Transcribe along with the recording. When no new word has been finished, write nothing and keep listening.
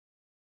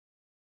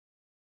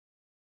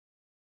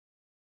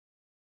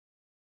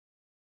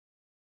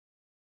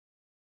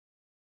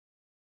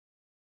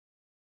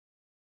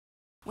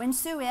When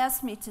Sue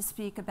asked me to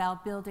speak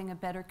about building a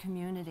better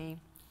community,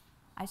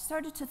 I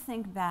started to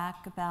think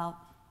back about,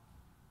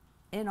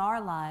 in our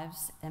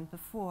lives and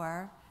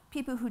before,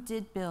 people who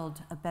did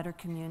build a better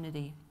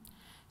community.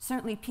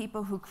 Certainly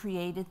people who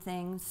created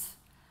things,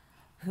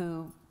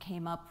 who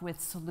came up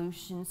with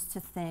solutions to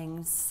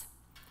things,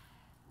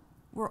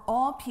 were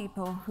all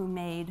people who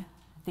made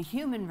the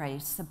human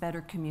race a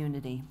better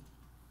community.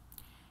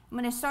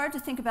 When I started to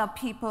think about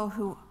people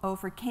who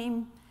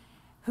overcame,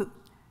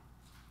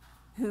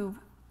 who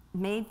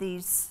made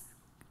these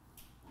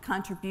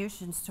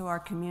contributions to our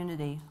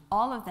community,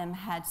 all of them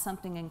had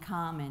something in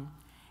common,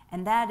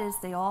 and that is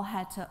they all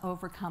had to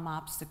overcome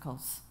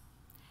obstacles.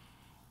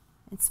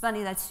 It's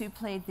funny that Sue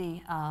played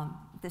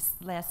this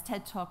last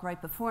TED Talk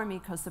right before me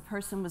because the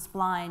person was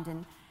blind,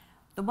 and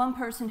the one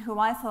person who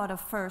I thought of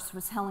first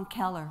was Helen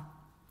Keller.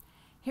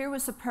 Here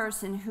was a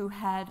person who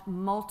had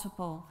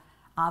multiple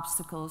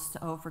obstacles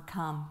to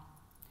overcome,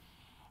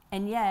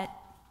 and yet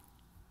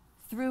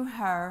through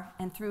her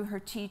and through her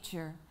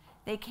teacher,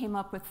 they came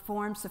up with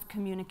forms of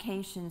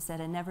communications that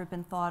had never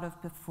been thought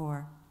of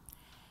before.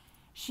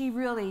 She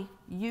really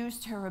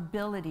used her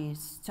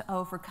abilities to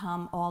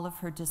overcome all of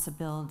her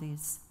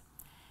disabilities.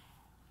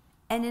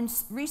 And in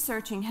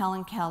researching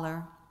Helen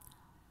Keller,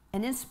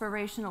 an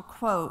inspirational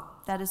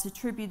quote that is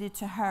attributed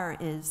to her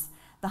is,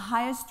 "The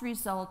highest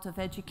result of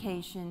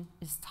education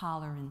is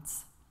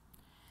tolerance."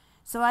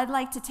 So I'd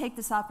like to take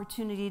this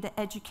opportunity to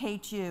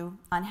educate you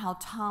on how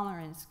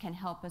tolerance can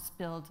help us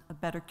build a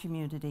better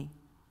community.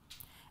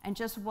 And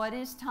just what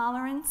is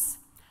tolerance?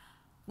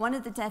 One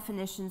of the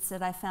definitions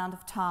that I found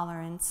of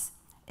tolerance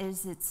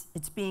is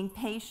it's being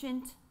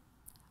patient,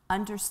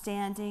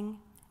 understanding,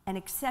 and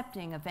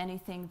accepting of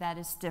anything that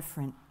is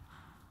different.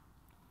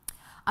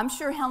 I'm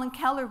sure Helen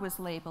Keller was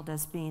labeled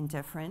as being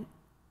different.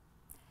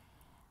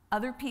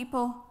 Other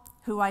people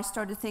who I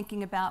started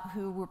thinking about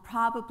who were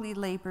probably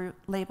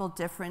labeled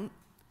different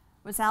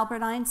was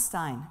Albert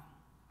Einstein.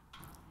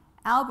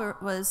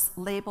 Albert was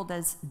labeled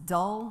as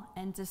dull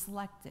and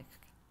dyslexic.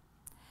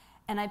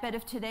 And I bet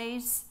if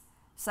today's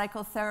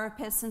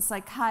psychotherapists and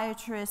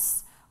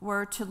psychiatrists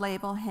were to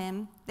label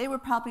him, they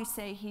would probably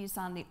say he's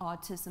on the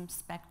autism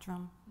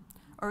spectrum,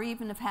 or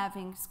even of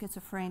having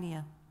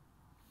schizophrenia.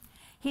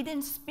 He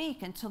didn't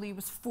speak until he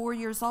was 4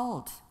 years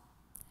old.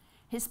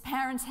 His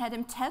parents had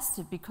him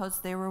tested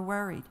because they were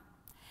worried.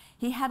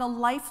 He had a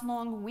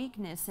lifelong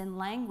weakness in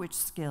language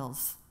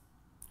skills.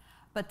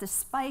 But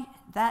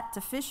despite that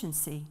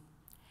deficiency,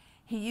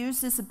 he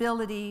used his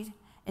ability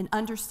in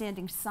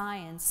understanding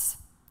science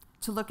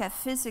to look at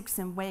physics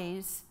in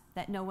ways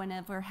that no one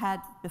ever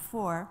had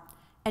before,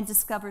 and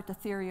discovered the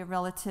theory of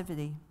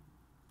relativity.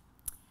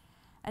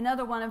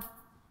 Another one of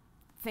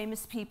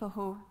famous people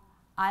who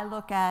I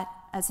look at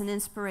as an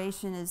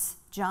inspiration is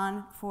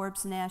John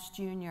Forbes Nash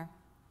Jr.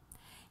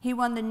 He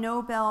won the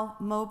Nobel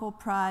Nobel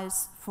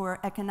Prize for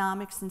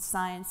Economics and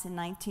Science in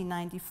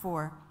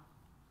 1994.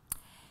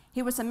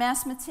 He was a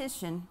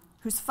mathematician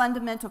whose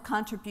fundamental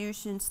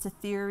contributions to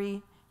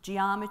theory,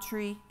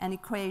 geometry, and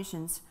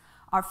equations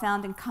are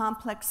found in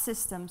complex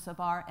systems of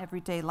our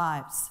everyday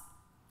lives.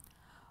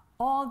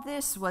 All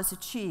this was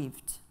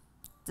achieved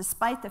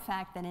despite the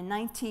fact that in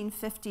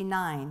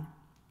 1959,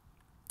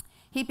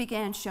 he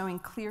began showing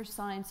clear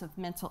signs of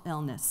mental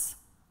illness,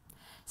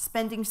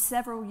 spending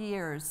several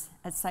years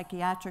at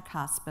psychiatric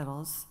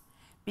hospitals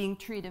being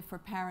treated for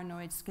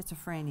paranoid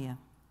schizophrenia.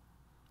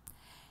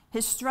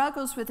 His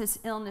struggles with his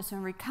illness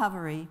and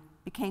recovery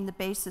became the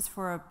basis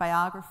for a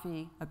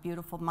biography, A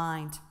Beautiful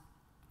Mind,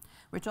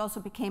 which also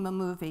became a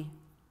movie.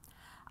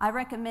 I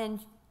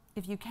recommend,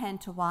 if you can,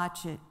 to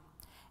watch it.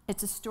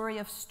 It's a story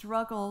of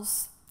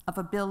struggles, of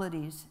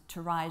abilities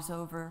to rise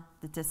over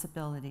the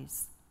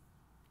disabilities.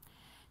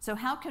 So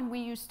how can we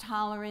use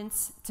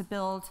tolerance to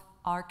build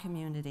our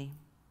community?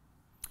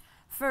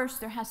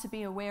 First, there has to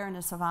be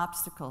awareness of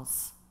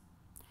obstacles.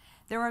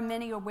 There are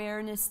many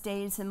awareness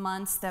days and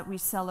months that we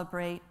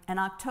celebrate, and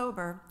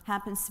October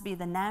happens to be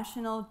the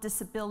National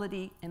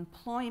Disability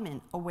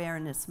Employment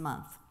Awareness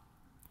Month.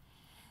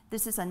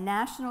 This is a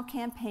national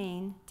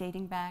campaign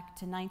dating back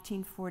to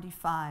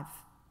 1945,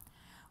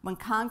 when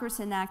Congress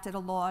enacted a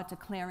law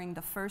declaring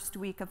the first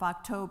week of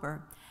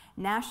October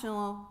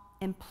National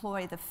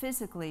Employ the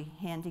Physically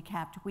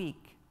Handicapped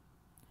Week.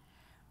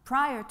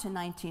 Prior to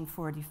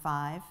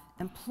 1945,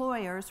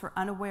 employers were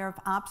unaware of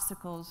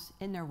obstacles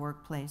in their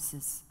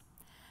workplaces.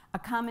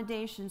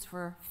 Accommodations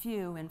were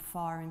few and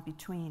far in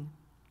between.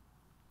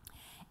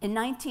 In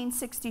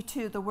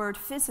 1962, the word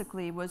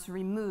physically was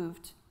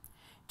removed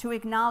to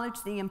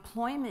acknowledge the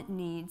employment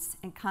needs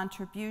and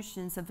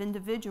contributions of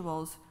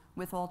individuals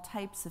with all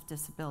types of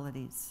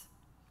disabilities.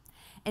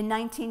 In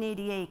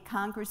 1988,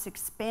 Congress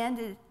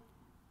expanded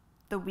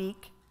the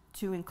week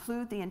to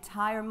include the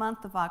entire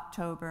month of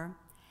October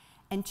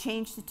and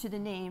changed it to the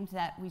name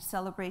that we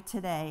celebrate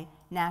today,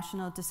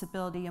 National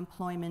Disability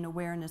Employment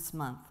Awareness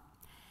Month.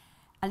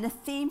 And the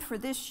theme for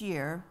this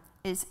year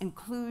is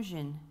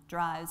Inclusion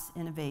Drives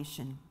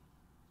Innovation.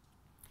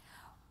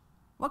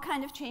 What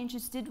kind of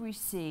changes did we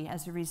see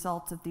as a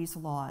result of these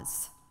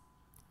laws?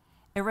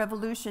 It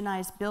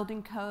revolutionized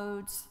building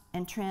codes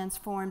and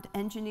transformed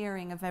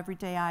engineering of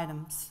everyday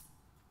items.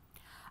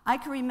 I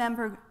can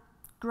remember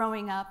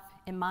growing up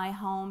in my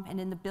home and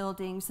in the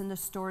buildings and the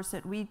stores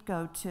that we'd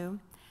go to,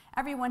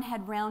 everyone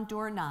had round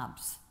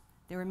doorknobs.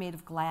 They were made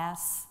of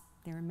glass,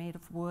 they were made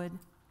of wood.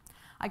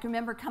 I can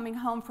remember coming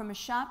home from a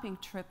shopping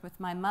trip with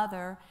my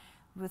mother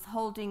with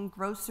holding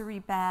grocery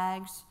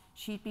bags.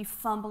 She'd be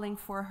fumbling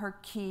for her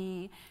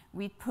key.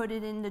 We'd put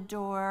it in the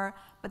door,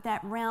 but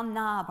that round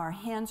knob, our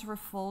hands were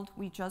full,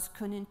 we just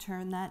couldn't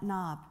turn that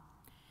knob.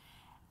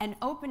 And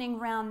opening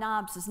round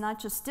knobs is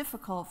not just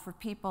difficult for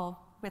people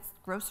with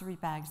grocery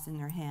bags in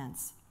their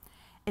hands.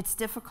 It's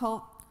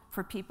difficult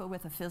for people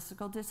with a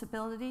physical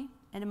disability,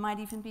 and it might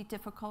even be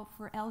difficult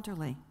for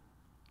elderly.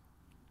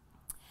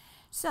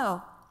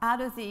 So,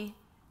 out of the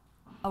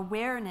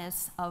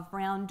awareness of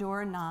round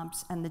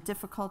doorknobs and the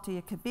difficulty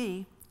it could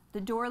be,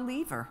 the door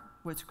lever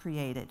was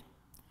created.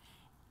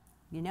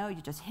 You know,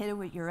 you just hit it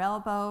with your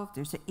elbow,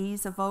 there's an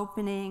ease of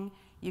opening,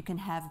 you can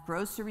have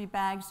grocery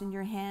bags in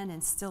your hand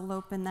and still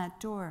open that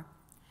door.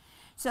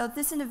 So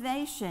this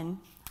innovation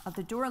of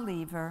the door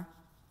lever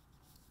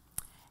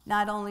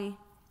not only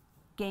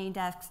gained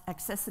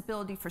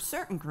accessibility for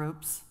certain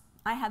groups,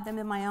 I have them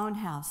in my own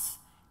house.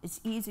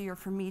 It's easier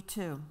for me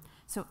too.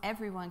 So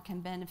everyone can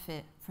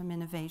benefit from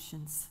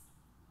innovations.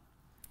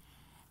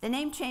 The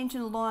name change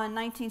in law in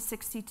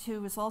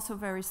 1962 was also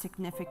very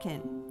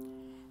significant.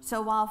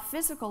 So while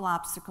physical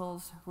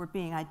obstacles were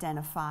being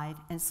identified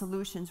and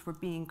solutions were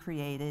being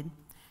created,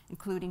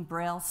 including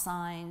braille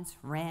signs,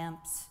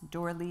 ramps,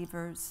 door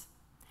levers,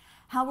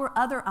 how were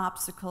other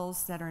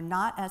obstacles that are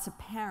not as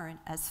apparent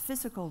as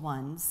physical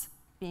ones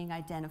being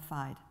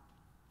identified?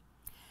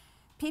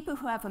 People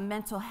who have a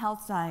mental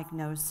health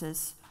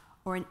diagnosis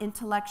or an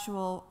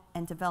intellectual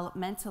and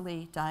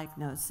developmentally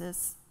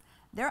diagnosis,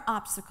 their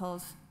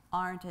obstacles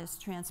aren't as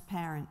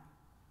transparent.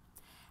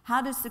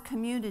 How does the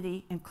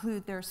community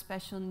include their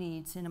special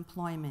needs in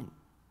employment?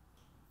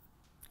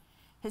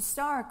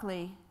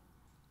 Historically,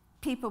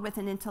 people with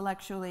an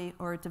intellectually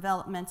or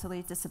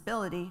developmentally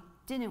disability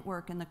didn't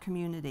work in the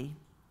community,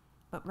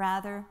 but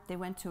rather they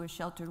went to a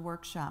sheltered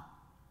workshop.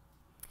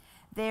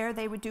 There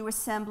they would do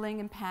assembling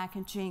and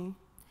packaging,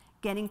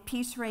 getting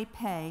piece rate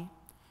pay,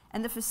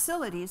 and the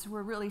facilities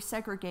were really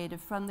segregated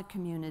from the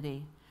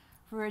community.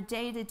 For a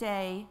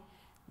day-to-day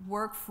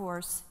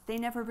workforce, they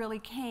never really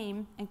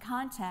came in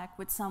contact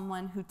with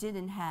someone who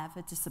didn't have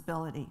a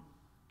disability.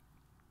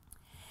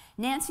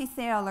 Nancy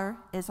Thaler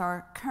is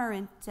our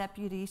current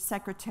Deputy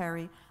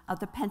Secretary of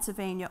the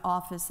Pennsylvania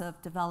Office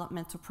of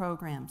Developmental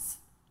Programs.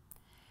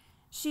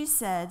 She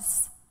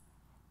says,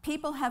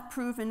 people have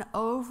proven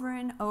over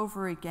and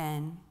over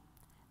again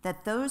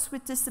that those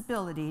with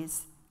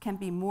disabilities can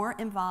be more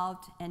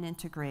involved and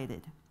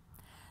integrated.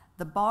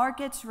 The bar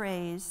gets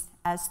raised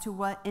as to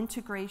what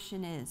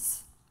integration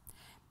is.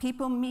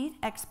 People meet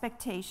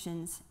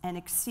expectations and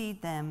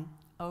exceed them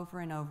over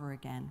and over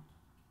again.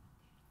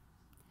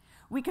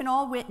 We can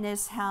all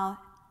witness how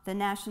the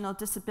National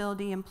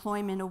Disability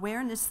Employment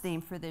Awareness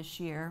theme for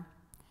this year,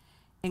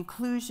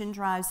 Inclusion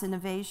Drives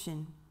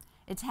Innovation,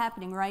 it's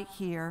happening right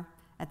here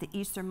at the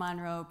Eastern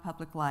Monroe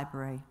Public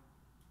Library.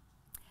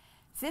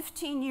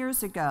 15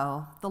 years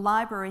ago, the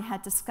library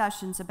had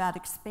discussions about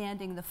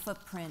expanding the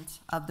footprint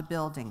of the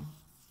building.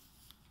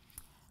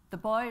 The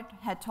board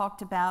had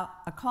talked about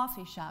a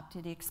coffee shop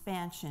to the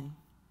expansion.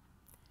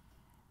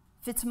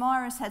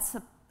 Fitzmaurice had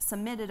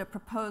submitted a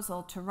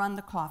proposal to run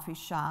the coffee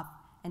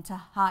shop and to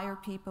hire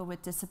people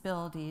with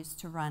disabilities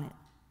to run it.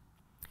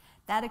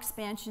 That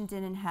expansion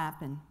didn't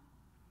happen.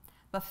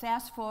 But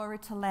fast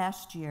forward to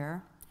last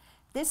year,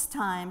 this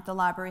time the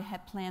library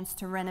had plans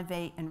to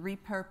renovate and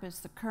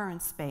repurpose the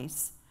current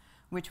space,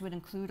 which would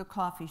include a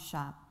coffee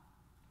shop.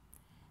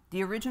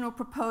 The original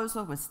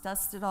proposal was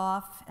dusted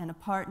off and a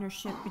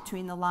partnership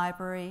between the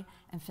library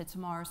and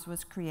Fitzmaurice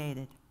was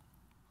created.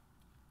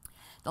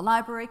 The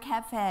Library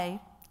Cafe,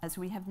 as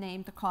we have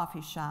named the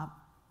coffee shop,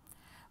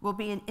 will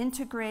be an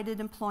integrated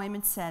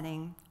employment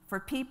setting for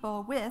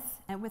people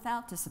with and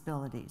without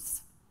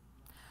disabilities.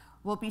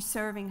 We'll be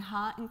serving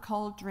hot and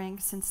cold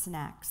drinks and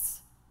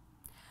snacks.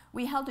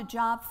 We held a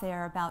job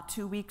fair about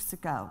 2 weeks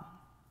ago.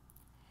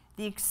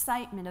 The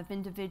excitement of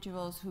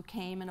individuals who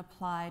came and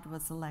applied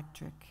was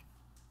electric.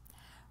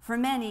 For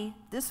many,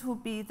 this will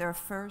be their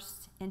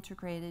first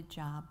integrated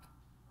job.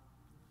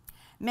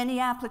 Many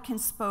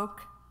applicants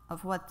spoke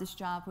of what this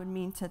job would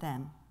mean to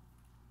them.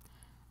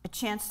 A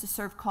chance to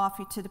serve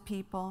coffee to the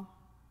people,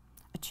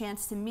 a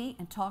chance to meet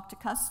and talk to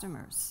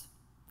customers,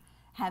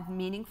 have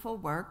meaningful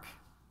work,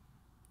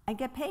 and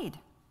get paid,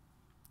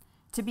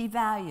 to be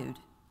valued,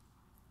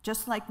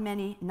 just like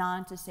many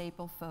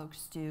non-disabled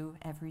folks do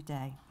every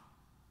day.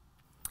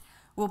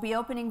 We'll be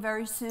opening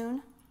very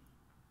soon.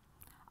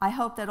 I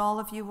hope that all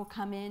of you will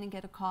come in and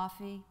get a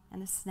coffee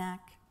and a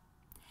snack.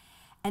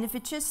 And if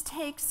it just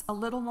takes a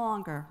little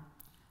longer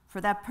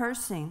for that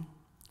person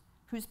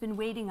who's been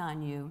waiting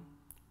on you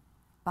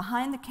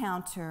behind the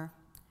counter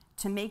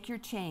to make your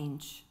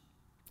change,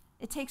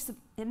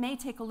 it may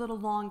take a little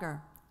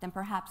longer than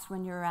perhaps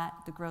when you're at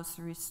the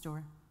grocery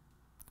store.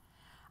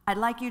 I'd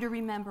like you to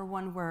remember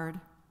one word,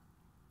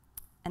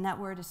 and that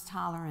word is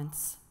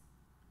tolerance.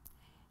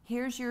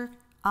 Here's your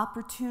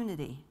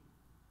opportunity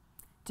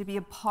to be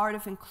a part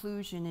of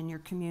inclusion in your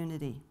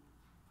community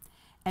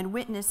and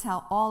witness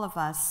how all of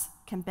us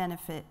can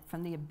benefit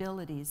from the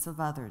abilities of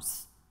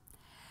others.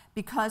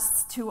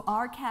 Because to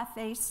our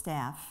cafe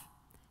staff,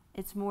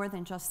 it's more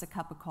than just a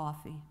cup of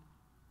coffee.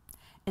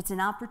 It's an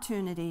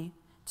opportunity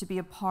to be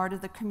a part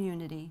of the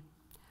community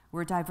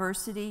where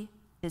diversity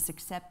is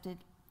accepted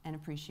and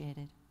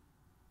appreciated.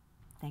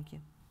 Thank you.